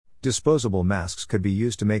Disposable masks could be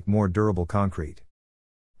used to make more durable concrete.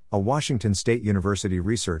 A Washington State University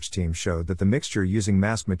research team showed that the mixture using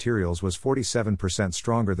mask materials was 47%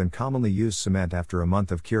 stronger than commonly used cement after a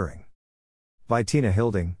month of curing. By Tina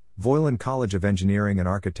Hilding, Voiland College of Engineering and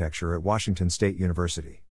Architecture at Washington State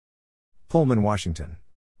University. Pullman, Washington.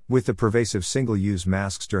 With the pervasive single-use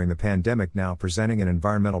masks during the pandemic now presenting an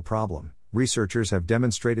environmental problem, researchers have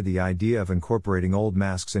demonstrated the idea of incorporating old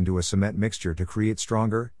masks into a cement mixture to create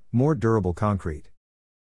stronger, more durable concrete.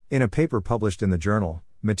 In a paper published in the journal,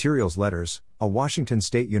 Materials Letters, a Washington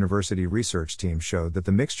State University research team showed that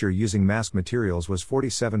the mixture using mask materials was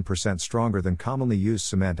 47% stronger than commonly used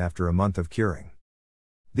cement after a month of curing.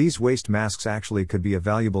 These waste masks actually could be a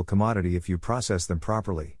valuable commodity if you process them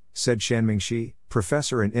properly, said Shanming Shi,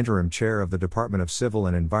 professor and interim chair of the Department of Civil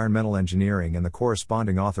and Environmental Engineering and the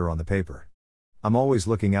corresponding author on the paper. I'm always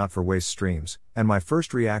looking out for waste streams, and my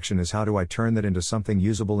first reaction is how do I turn that into something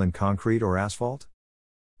usable in concrete or asphalt?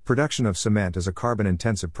 Production of cement is a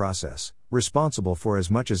carbon-intensive process, responsible for as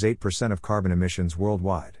much as 8% of carbon emissions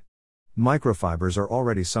worldwide. Microfibers are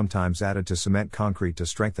already sometimes added to cement concrete to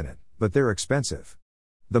strengthen it, but they're expensive.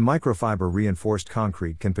 The microfiber reinforced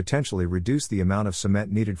concrete can potentially reduce the amount of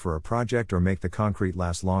cement needed for a project or make the concrete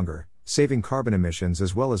last longer, saving carbon emissions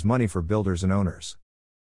as well as money for builders and owners.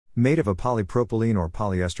 Made of a polypropylene or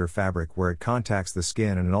polyester fabric where it contacts the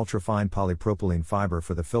skin and an ultrafine polypropylene fiber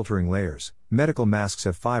for the filtering layers, medical masks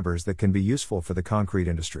have fibers that can be useful for the concrete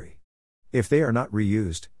industry. If they are not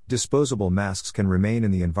reused, disposable masks can remain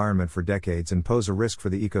in the environment for decades and pose a risk for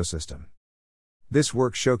the ecosystem. This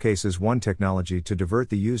work showcases one technology to divert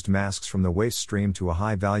the used masks from the waste stream to a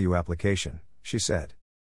high-value application, she said.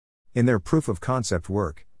 In their proof-of-concept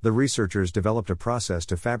work, the researchers developed a process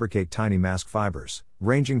to fabricate tiny mask fibers,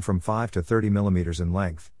 ranging from 5 to 30 millimeters in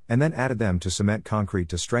length, and then added them to cement concrete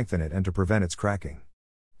to strengthen it and to prevent its cracking.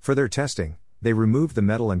 For their testing, they removed the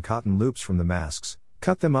metal and cotton loops from the masks,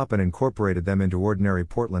 cut them up and incorporated them into ordinary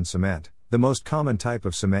Portland cement, the most common type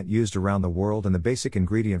of cement used around the world and the basic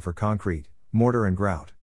ingredient for concrete, mortar and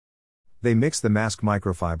grout. They mixed the mask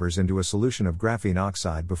microfibers into a solution of graphene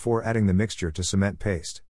oxide before adding the mixture to cement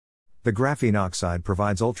paste. The graphene oxide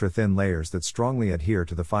provides ultra-thin layers that strongly adhere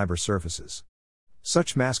to the fiber surfaces.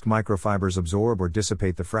 Such mask microfibers absorb or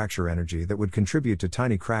dissipate the fracture energy that would contribute to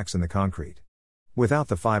tiny cracks in the concrete. Without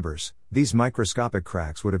the fibers, these microscopic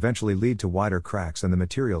cracks would eventually lead to wider cracks and the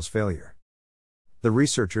material's failure. The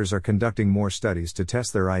researchers are conducting more studies to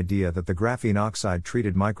test their idea that the graphene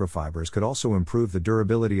oxide-treated microfibers could also improve the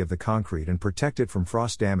durability of the concrete and protect it from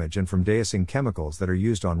frost damage and from deicing chemicals that are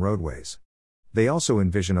used on roadways. They also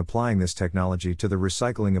envision applying this technology to the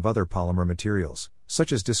recycling of other polymer materials,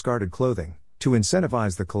 such as discarded clothing, to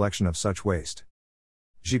incentivize the collection of such waste.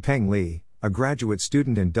 Zhipeng Li, a graduate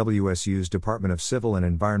student in WSU's Department of Civil and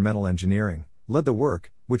Environmental Engineering, led the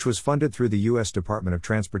work, which was funded through the U.S. Department of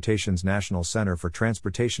Transportation's National Center for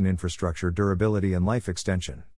Transportation Infrastructure Durability and Life Extension.